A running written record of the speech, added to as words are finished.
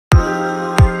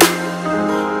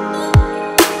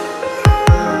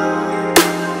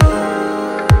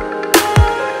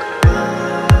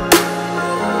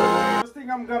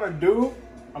do,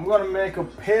 I'm gonna make a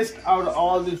paste out of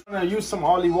all this. I'm gonna use some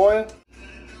olive oil.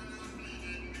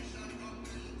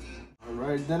 All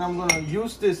right, then I'm gonna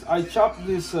use this. I chopped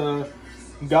this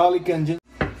garlic and ginger.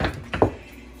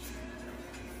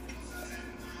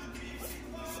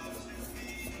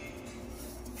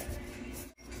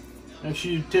 Make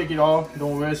sure you take it off.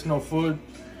 Don't waste no food.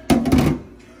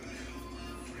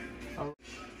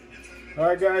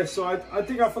 Alright guys, so I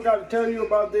think I forgot to tell you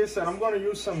about this, and I'm going to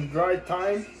use some dry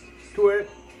thyme to it.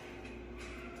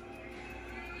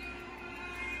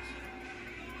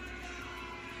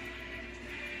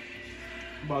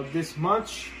 About this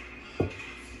much.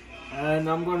 And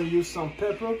I'm going to use some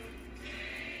pepper.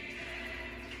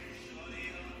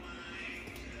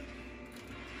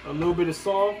 A little bit of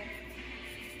salt.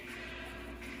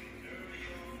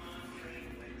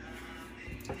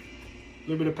 A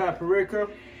little bit of paprika.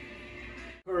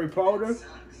 Curry powder.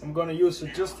 I'm gonna use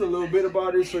just a little bit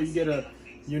about it so you get a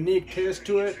unique taste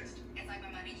to it.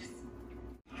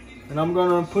 And I'm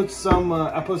gonna put some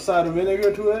apple cider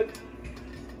vinegar to it.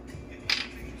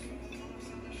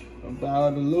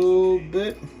 About a little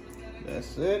bit.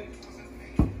 That's it.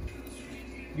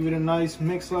 Give it a nice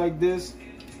mix like this.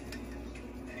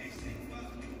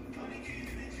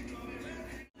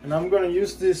 And I'm gonna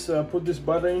use this, put this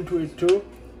butter into it too.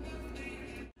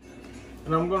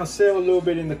 And I'm gonna save a little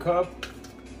bit in the cup.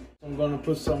 I'm gonna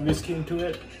put some whiskey into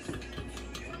it.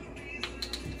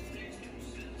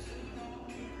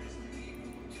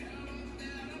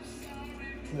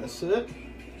 That's it.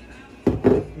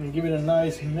 And give it a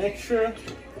nice mixture.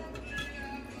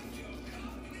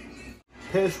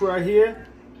 Paste right here.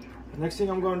 The next thing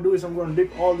I'm gonna do is I'm gonna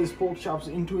dip all these pork chops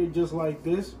into it just like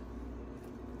this.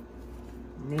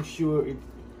 Make sure it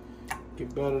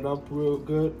get battered up real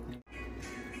good.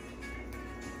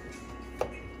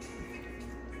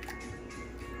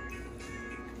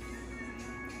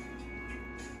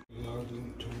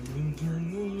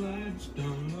 Turn the lights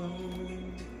down low.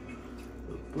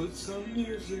 Put some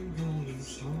music on and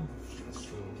soft.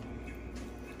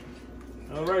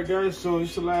 Alright guys, so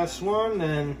it's the last one,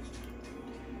 and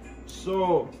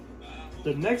so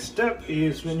the next step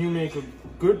is when you make a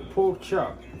good pork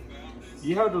chop,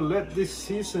 you have to let this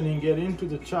seasoning get into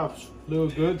the chops real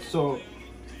good. So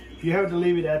you have to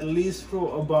leave it at least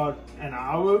for about an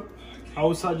hour. I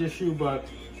would suggest you, but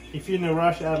if you're in a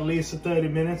rush, at least 30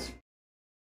 minutes.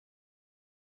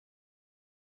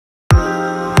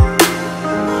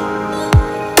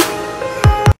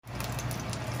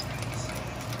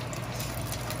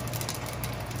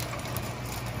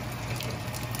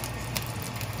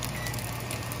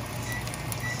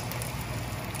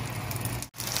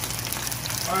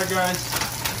 Alright guys,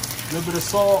 a little bit of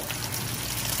salt.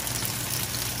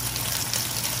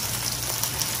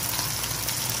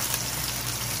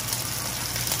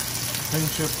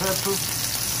 Pinch of pepper.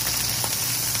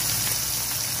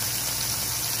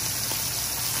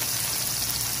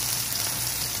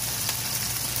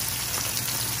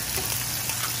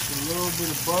 A little bit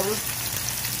of butter.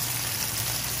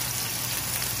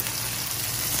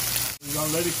 We're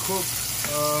gonna let it cook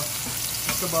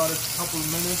just about a couple of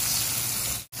minutes.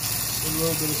 A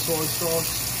little bit of soy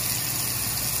sauce.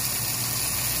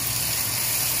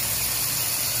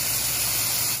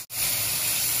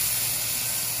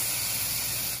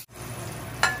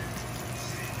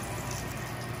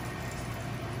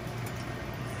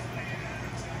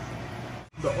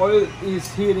 The oil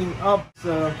is heating up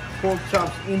the pork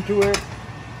chops into it,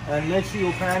 and make sure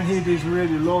your pan heat is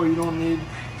really low. You don't need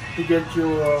to get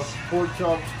your pork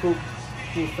chops cooked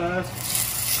too fast.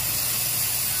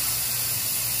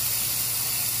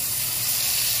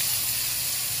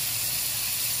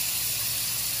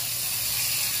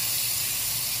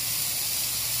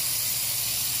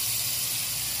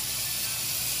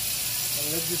 And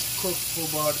let this cook for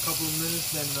about a couple of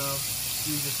minutes, then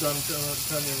you just gonna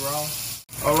turn it around.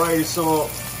 Alright, so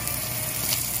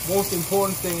most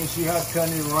important thing is you have to turn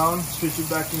it around, switch it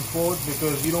back and forth,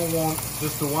 because you don't want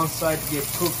just the one side to get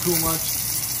cooked too much.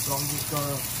 So I'm just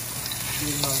gonna give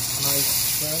it a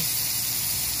nice turn.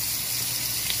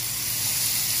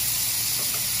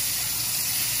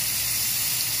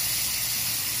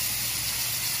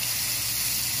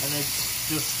 And it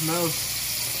just smells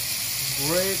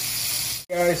great.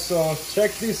 Guys, so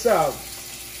check this out.